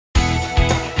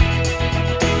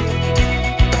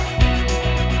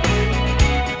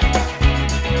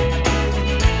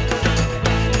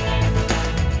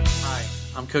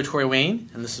Coach Corey Wayne,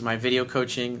 and this is my video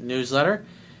coaching newsletter.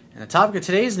 And the topic of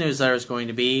today's newsletter is going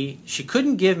to be, she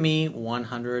couldn't give me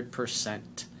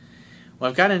 100%. Well,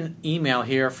 I've got an email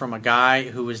here from a guy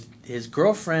who was his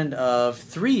girlfriend of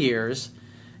 3 years,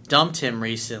 dumped him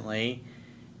recently,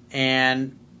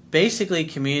 and basically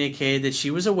communicated that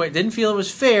she was aware, didn't feel it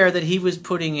was fair that he was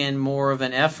putting in more of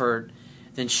an effort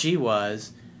than she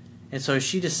was, and so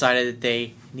she decided that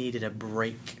they needed a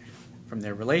break from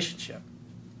their relationship.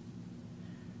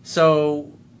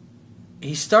 So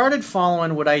he started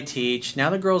following what I teach. Now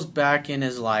the girl's back in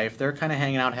his life. They're kind of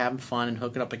hanging out, having fun, and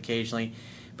hooking up occasionally.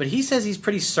 But he says he's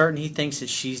pretty certain he thinks that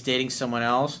she's dating someone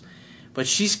else. But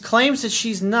she claims that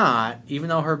she's not, even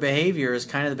though her behavior is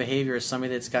kind of the behavior of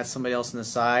somebody that's got somebody else on the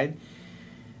side.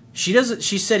 She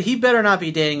said he better not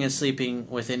be dating and sleeping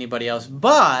with anybody else.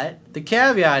 But the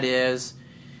caveat is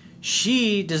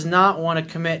she does not want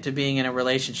to commit to being in a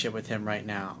relationship with him right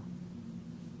now.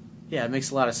 Yeah, it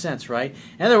makes a lot of sense, right?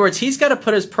 In other words, he's got to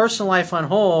put his personal life on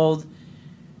hold.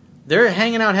 They're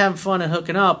hanging out, having fun, and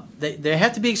hooking up. They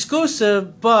have to be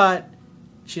exclusive, but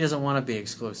she doesn't want to be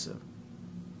exclusive.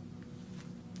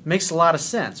 Makes a lot of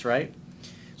sense, right?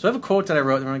 So I have a quote that I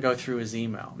wrote, and I'm going to go through his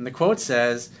email. And the quote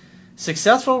says,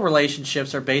 "Successful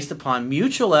relationships are based upon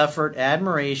mutual effort,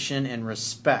 admiration, and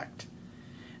respect.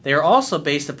 They are also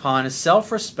based upon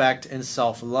self-respect and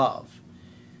self-love.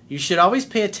 You should always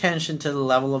pay attention to the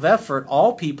level of effort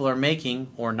all people are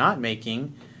making or not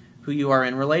making who you are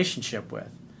in relationship with.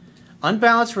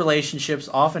 Unbalanced relationships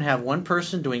often have one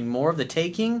person doing more of the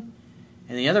taking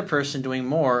and the other person doing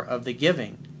more of the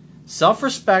giving.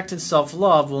 Self-respect and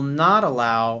self-love will not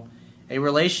allow a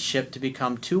relationship to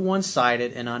become too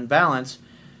one-sided and unbalanced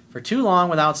for too long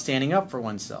without standing up for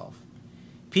oneself.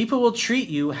 People will treat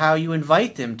you how you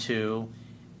invite them to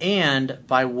and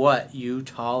by what you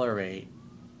tolerate."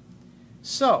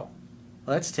 So,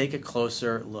 let's take a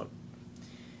closer look.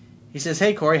 He says,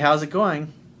 "Hey Corey, how's it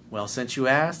going?" "Well, since you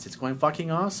asked, it's going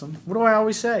fucking awesome." What do I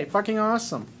always say? Fucking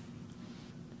awesome.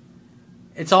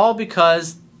 It's all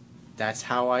because that's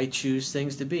how I choose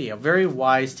things to be. A very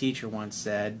wise teacher once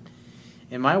said,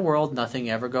 "In my world, nothing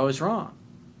ever goes wrong."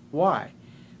 Why?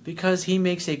 Because he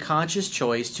makes a conscious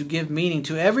choice to give meaning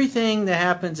to everything that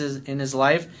happens in his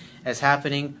life as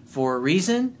happening for a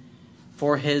reason,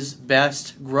 for his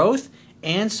best growth,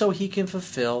 and so he can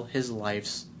fulfill his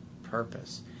life's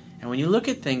purpose. And when you look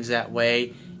at things that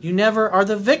way, you never are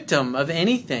the victim of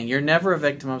anything. You're never a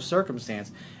victim of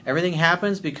circumstance. Everything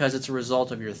happens because it's a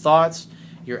result of your thoughts,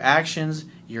 your actions,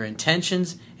 your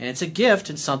intentions, and it's a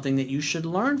gift and something that you should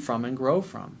learn from and grow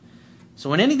from. So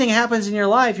when anything happens in your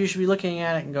life, you should be looking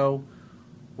at it and go,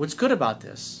 what's good about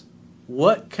this?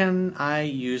 What can I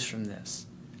use from this?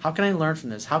 How can I learn from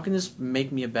this? How can this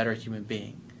make me a better human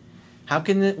being? How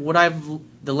can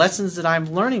the lessons that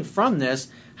I'm learning from this,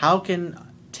 how can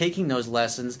taking those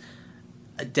lessons,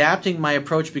 adapting my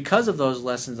approach because of those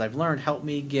lessons I've learned, help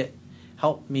me get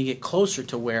closer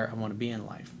to where I want to be in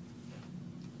life?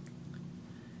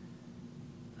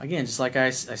 Again, just like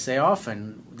I say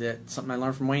often, that something I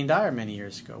learned from Wayne Dyer many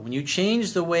years ago. When you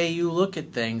change the way you look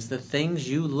at things, the things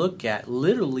you look at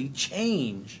literally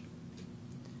change.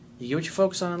 You get what you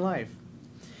focus on in life.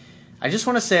 I just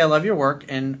want to say I love your work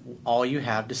and all you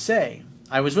have to say.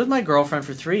 I was with my girlfriend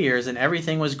for 3 years and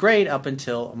everything was great up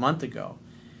until a month ago.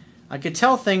 I could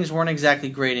tell things weren't exactly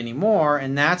great anymore,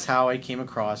 and that's how I came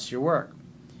across your work.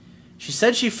 She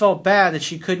said she felt bad that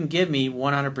she couldn't give me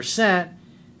 100%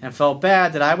 and felt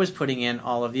bad that I was putting in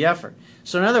all of the effort.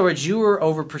 So in other words, you were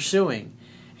over pursuing.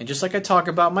 And just like I talk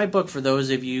about my book, for those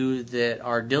of you that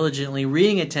are diligently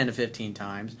reading it 10 to 15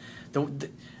 times,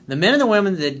 the men and the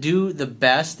women that do the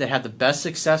best, that have the best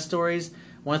success stories,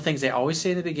 one of the things they always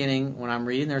say in the beginning when I'm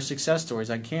reading their success stories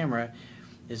on camera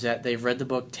is that they've read the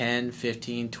book 10,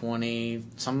 15, 20,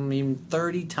 some even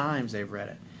 30 times they've read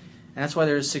it. And that's why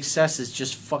their success is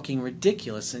just fucking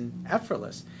ridiculous and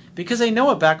effortless. Because they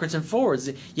know it backwards and forwards.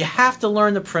 You have to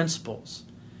learn the principles.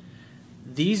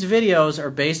 These videos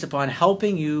are based upon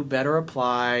helping you better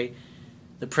apply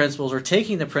the principles, or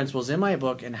taking the principles in my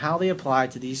book and how they apply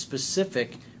to these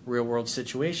specific real-world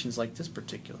situations like this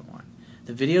particular one.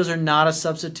 The videos are not a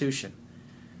substitution.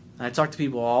 I talk to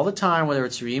people all the time, whether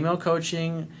it's through email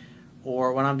coaching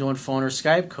or when I'm doing phone or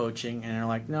Skype coaching, and they're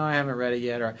like, "No, I haven't read it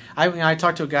yet." Or I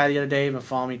talked to a guy the other day, he's been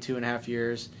following me 2.5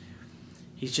 years.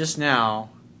 He's just now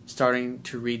starting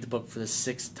to read the book for the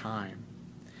 6th time.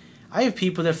 I have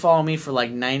people that follow me for like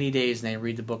 90 days and they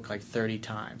read the book like 30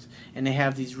 times. And they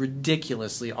have these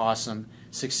ridiculously awesome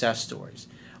success stories.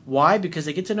 Why? Because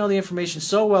they get to know the information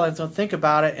so well, they don't think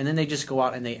about it, and then they just go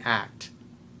out and they act.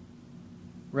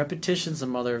 Repetition's the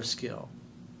mother of skill.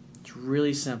 It's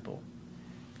really simple.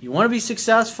 You want to be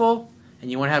successful and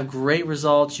you want to have great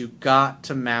results, you got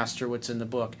to master what's in the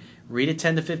book. Read it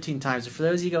 10 to 15 times. And for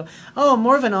those of you who go, oh, I'm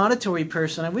more of an auditory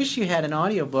person, I wish you had an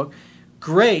audiobook.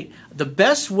 Great. The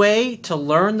best way to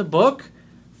learn the book,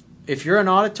 if you're an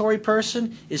auditory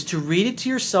person, is to read it to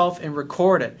yourself and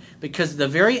record it. Because the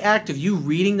very act of you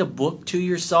reading the book to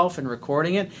yourself and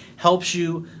recording it helps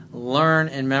you learn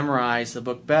and memorize the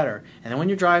book better. And then when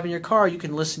you're driving your car, you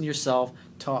can listen to yourself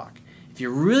talk. If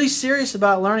you're really serious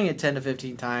about learning it 10 to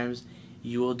 15 times,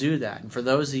 you will do that. And for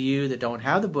those of you that don't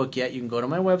have the book yet, you can go to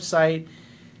my website,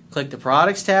 click the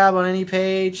products tab on any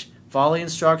page, follow the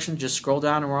instructions, just scroll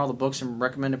down to where all the books and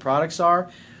recommended products are.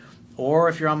 Or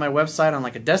if you're on my website on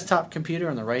like a desktop computer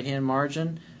on the right-hand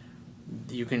margin,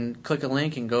 you can click a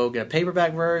link and go get a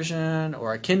paperback version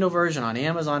or a Kindle version on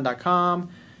Amazon.com.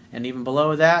 And even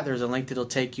below that, there's a link that'll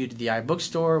take you to the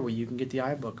iBookstore where you can get the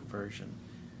iBook version.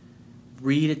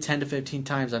 Read it 10 to 15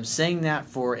 times. I'm saying that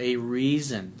for a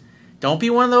reason. Don't be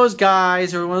one of those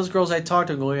guys or one of those girls I talk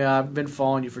to and go, yeah, I've been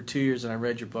following you for 2 years and I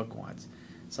read your book once.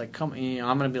 It's like, I'm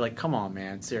going to be like, come on,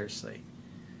 man, seriously.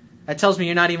 That tells me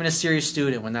you're not even a serious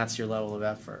student when that's your level of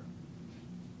effort.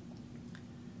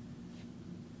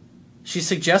 She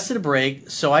suggested a break,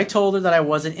 so I told her that I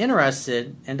wasn't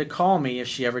interested and to call me if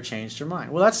she ever changed her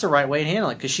mind. Well, that's the right way to handle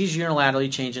it because she's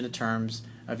unilaterally changing the terms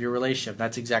of your relationship.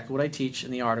 That's exactly what I teach in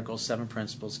the article, 7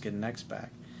 Principles to Get an Ex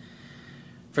Back.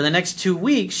 For the next 2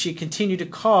 weeks, she continued to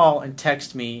call and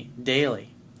text me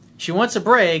daily. She wants a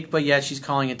break, but yet she's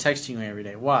calling and texting you every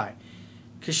day. Why?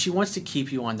 Because she wants to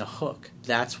keep you on the hook.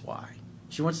 That's why.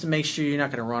 She wants to make sure you're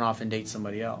not going to run off and date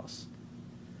somebody else.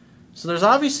 So there's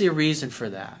obviously a reason for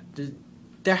that.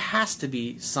 There has to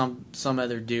be some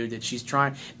other dude that she's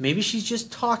trying. Maybe she's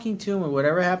just talking to him or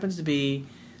whatever happens to be.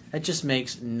 That just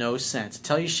makes no sense.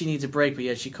 Tell you she needs a break, but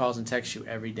yet she calls and texts you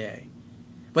every day.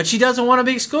 But she doesn't want to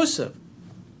be exclusive.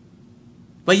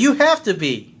 But you have to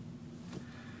be.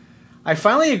 I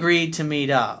finally agreed to meet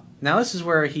up. Now this is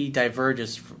where he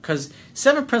diverges. Because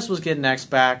 7 Principles to Get an Ex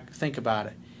Back, think about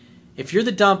it. If you're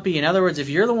the dumpy, in other words, if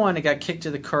you're the one that got kicked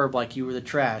to the curb like you were the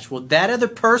trash, well, that other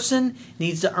person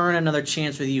needs to earn another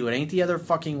chance with you. It ain't the other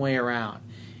fucking way around.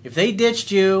 If they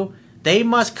ditched you, they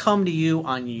must come to you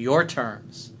on your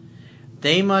terms.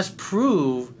 They must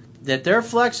prove that they're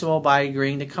flexible by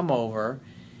agreeing to come over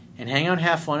and hang out,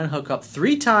 have fun, and hook up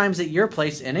 3 times at your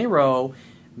place in a row,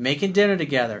 making dinner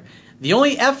together. The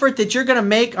only effort that you're going to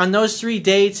make on those 3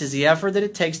 dates is the effort that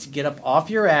it takes to get up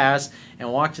off your ass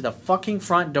and walk to the fucking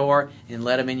front door and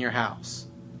let them in your house.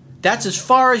 That's as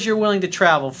far as you're willing to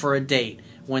travel for a date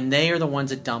when they are the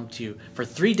ones that dumped you. For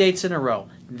 3 dates in a row.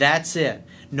 That's it.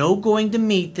 No going to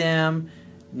meet them.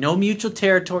 No mutual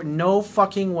territory. No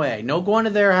fucking way. No going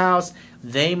to their house.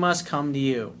 They must come to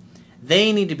you.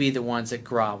 They need to be the ones that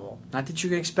grovel. Not that you're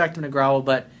going to expect them to grovel,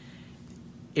 but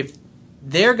if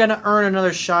they're going to earn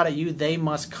another shot at you, they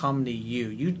must come to you.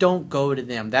 You don't go to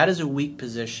them. That is a weak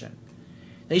position.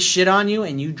 They shit on you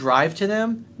and you drive to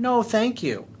them? No, thank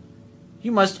you.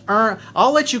 You must earn.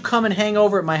 I'll let you come and hang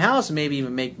over at my house and maybe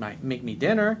even make me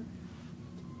dinner.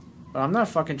 But I'm not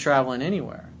fucking traveling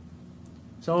anywhere.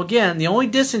 So again, the only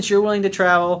distance you're willing to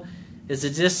travel is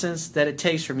the distance that it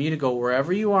takes from you to go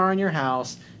wherever you are in your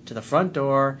house to the front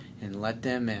door and let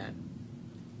them in.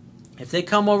 If they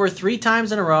come over 3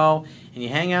 times in a row and you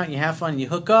hang out and you have fun and you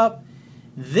hook up,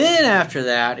 then after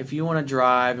that, if you want to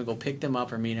drive and go pick them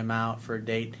up or meet them out for a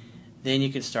date, then you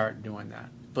can start doing that.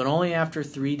 But only after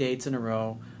 3 dates in a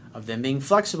row of them being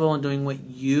flexible and doing what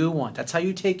you want. That's how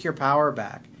you take your power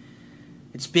back.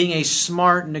 It's being a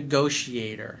smart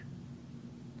negotiator.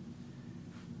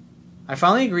 I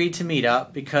finally agreed to meet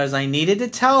up because I needed to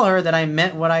tell her that I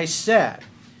meant what I said.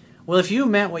 Well, if you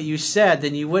meant what you said,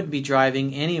 then you wouldn't be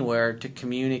driving anywhere to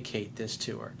communicate this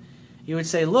to her. You would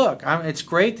say, look, it's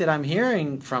great that I'm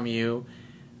hearing from you,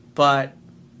 but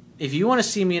if you want to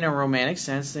see me in a romantic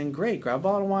sense, then great. Grab a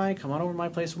bottle of wine, come on over to my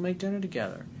place, we'll make dinner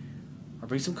together. Or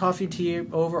bring some coffee and tea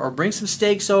over, or bring some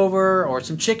steaks over, or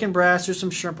some chicken breasts, or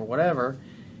some shrimp, or whatever,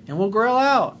 and we'll grill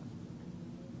out.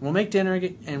 We'll make dinner,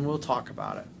 and we'll talk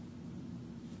about it.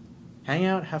 Hang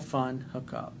out, have fun,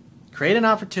 hook up. Create an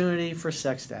opportunity for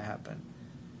sex to happen.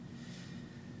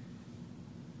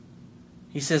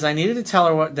 He says, I needed to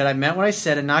tell her that I meant what I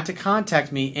said and not to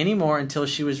contact me anymore until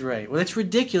she was ready. Well, it's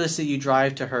ridiculous that you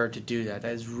drive to her to do that.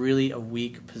 That is really a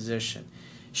weak position.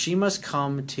 She must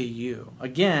come to you.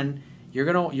 Again,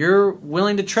 you're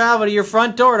willing to travel to your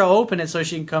front door to open it so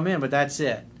she can come in, but that's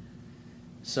it.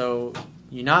 So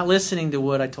you're not listening to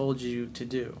what I told you to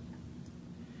do.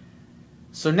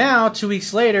 So now, 2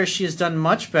 weeks later, she has done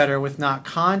much better with not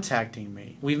contacting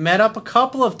me. We've met up a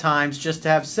couple of times just to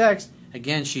have sex,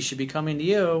 Again, she should be coming to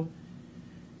you.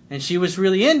 And she was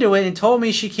really into it and told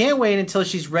me she can't wait until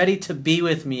she's ready to be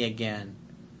with me again.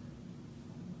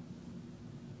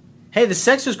 Hey, the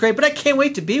sex was great, but I can't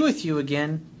wait to be with you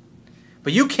again.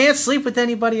 But you can't sleep with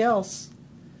anybody else.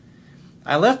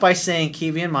 I left by saying,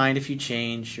 keep in mind if you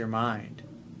change your mind.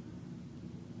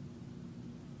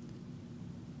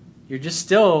 You're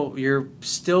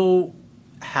still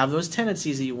have those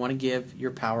tendencies that you want to give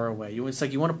your power away. It's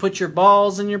like you want to put your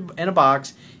balls in a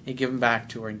box and give them back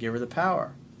to her and give her the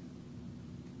power.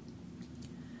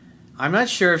 I'm not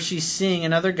sure if she's seeing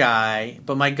another guy,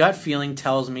 but my gut feeling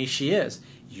tells me she is.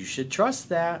 You should trust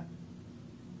that.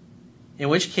 In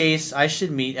which case, I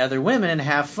should meet other women and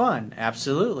have fun.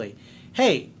 Absolutely.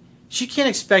 Hey, she can't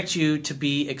expect you to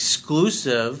be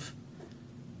exclusive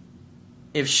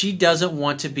if she doesn't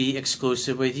want to be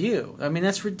exclusive with you. I mean,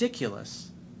 that's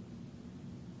ridiculous.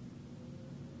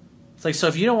 It's like, so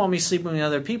if you don't want me sleeping with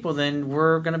other people, then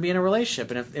we're going to be in a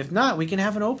relationship. And if not, we can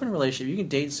have an open relationship. You can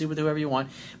date and sleep with whoever you want.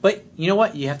 But you know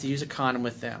what? You have to use a condom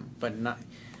with them. But not.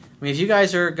 I mean, if you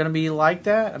guys are going to be like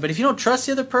that, but if you don't trust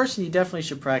the other person, you definitely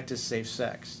should practice safe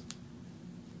sex.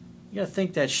 You got to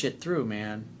think that shit through,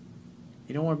 man.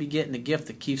 You don't want to be getting the gift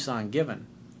that keeps on giving.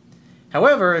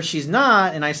 However, if she's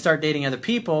not, and I start dating other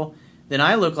people, then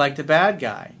I look like the bad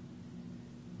guy.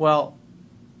 Well,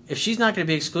 if she's not going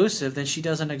to be exclusive, then she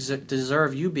doesn't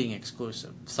deserve you being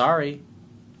exclusive. Sorry.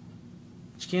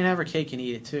 She can't have her cake and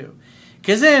eat it too.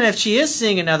 Because then if she is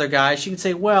seeing another guy, she can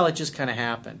say, well, it just kind of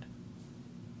happened.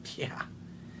 Yeah.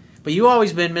 But you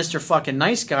always been Mr. fucking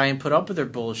nice guy and put up with her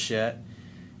bullshit.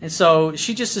 And so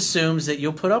she just assumes that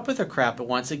you'll put up with her crap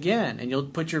once again. And you'll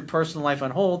put your personal life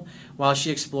on hold while she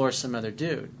explores some other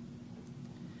dude.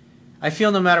 I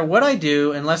feel no matter what I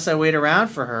do, unless I wait around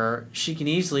for her, she can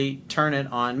easily turn it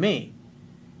on me.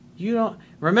 You don't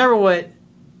remember what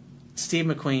Steve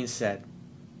McQueen said.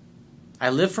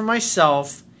 I live for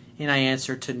myself and I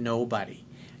answer to nobody.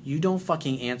 You don't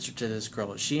fucking answer to this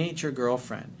girl. She ain't your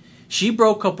girlfriend. She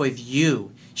broke up with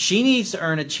you. She needs to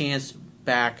earn a chance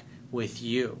back with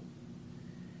you.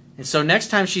 And so next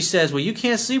time she says, well, you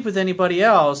can't sleep with anybody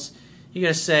else, you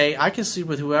gotta say, I can sleep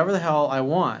with whoever the hell I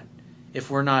want if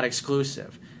we're not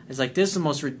exclusive. It's like, this is the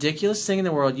most ridiculous thing in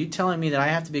the world. You telling me that I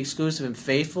have to be exclusive and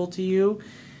faithful to you,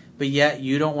 but yet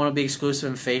you don't want to be exclusive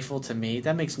and faithful to me?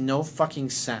 That makes no fucking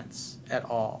sense at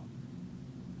all.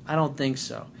 I don't think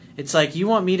so. It's like you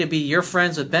want me to be your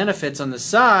friends with benefits on the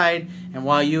side, and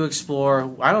while you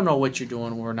explore, I don't know what you're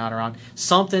doing when we're not around.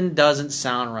 Something doesn't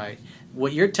sound right.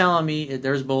 What you're telling me,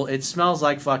 it smells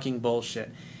like fucking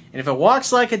bullshit. And if it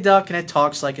walks like a duck and it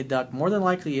talks like a duck, more than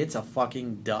likely it's a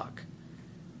fucking duck.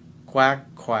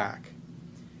 Quack, quack.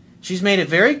 She's made it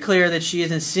very clear that she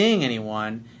isn't seeing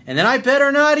anyone, and then I better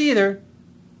not either.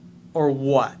 Or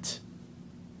what?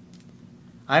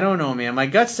 I don't know, man. My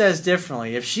gut says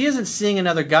differently. If she isn't seeing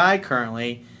another guy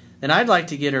currently, then I'd like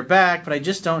to get her back, but I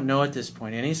just don't know at this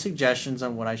point. Any suggestions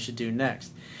on what I should do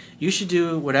next? You should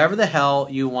do whatever the hell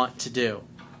you want to do.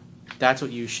 That's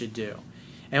what you should do.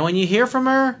 And when you hear from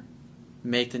her,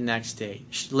 make the next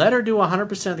date. Let her do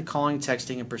 100% of the calling,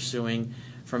 texting, and pursuing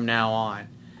from now on.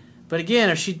 But again,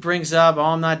 if she brings up, oh,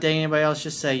 I'm not dating anybody else,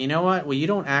 just say, you know what? Well, you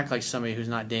don't act like somebody who's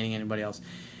not dating anybody else.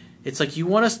 It's like you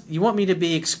want me to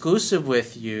be exclusive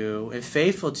with you and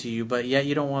faithful to you, but yet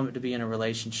you don't want to be in a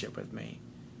relationship with me.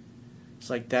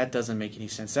 It's like, that doesn't make any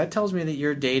sense. That tells me that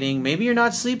you're dating. Maybe you're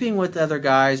not sleeping with other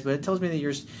guys, but it tells me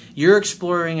that you're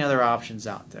exploring other options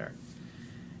out there.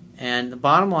 And the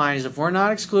bottom line is, if we're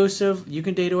not exclusive, you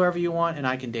can date whoever you want, and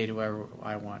I can date whoever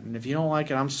I want. And if you don't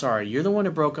like it, I'm sorry. You're the one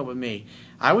that broke up with me.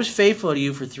 I was faithful to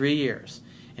you for 3 years.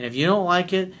 And if you don't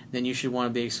like it, then you should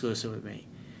want to be exclusive with me.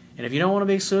 And if you don't want to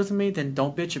be exclusive with me, then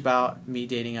don't bitch about me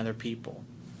dating other people.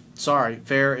 Sorry,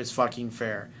 fair is fucking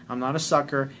fair. I'm not a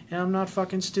sucker, and I'm not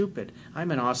fucking stupid. I'm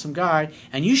an awesome guy,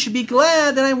 and you should be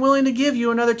glad that I'm willing to give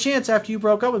you another chance after you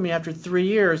broke up with me after 3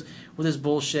 years with this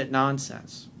bullshit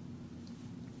nonsense.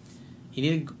 You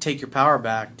need to take your power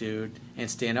back, dude,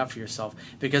 and stand up for yourself.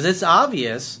 Because it's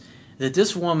obvious that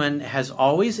this woman has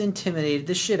always intimidated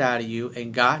the shit out of you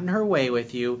and gotten her way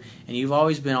with you, and you've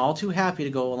always been all too happy to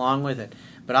go along with it.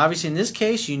 But obviously in this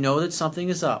case, you know that something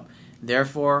is up.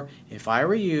 Therefore, if I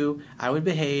were you, I would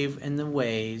behave in the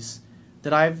ways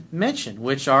that I've mentioned,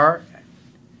 which are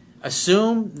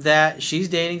assume that she's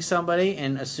dating somebody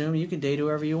and assume you can date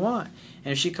whoever you want.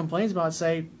 And if she complains about it,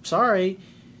 say, sorry,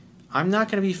 I'm not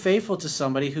going to be faithful to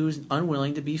somebody who's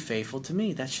unwilling to be faithful to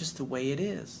me. That's just the way it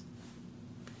is.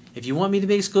 If you want me to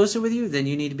be exclusive with you, then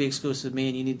you need to be exclusive with me,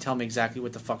 and you need to tell me exactly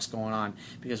what the fuck's going on.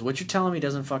 Because what you're telling me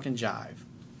doesn't fucking jive.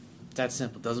 It's that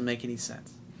simple. It doesn't make any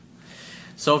sense.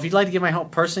 So if you'd like to get my help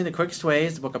personally, the quickest way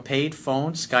is to book a paid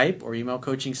phone, Skype, or email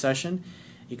coaching session.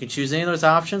 You can choose any of those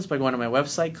options by going to my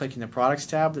website, clicking the Products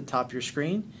tab at the top of your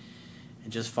screen,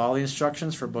 and just follow the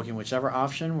instructions for booking whichever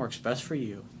option works best for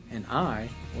you. And I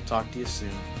will talk to you soon.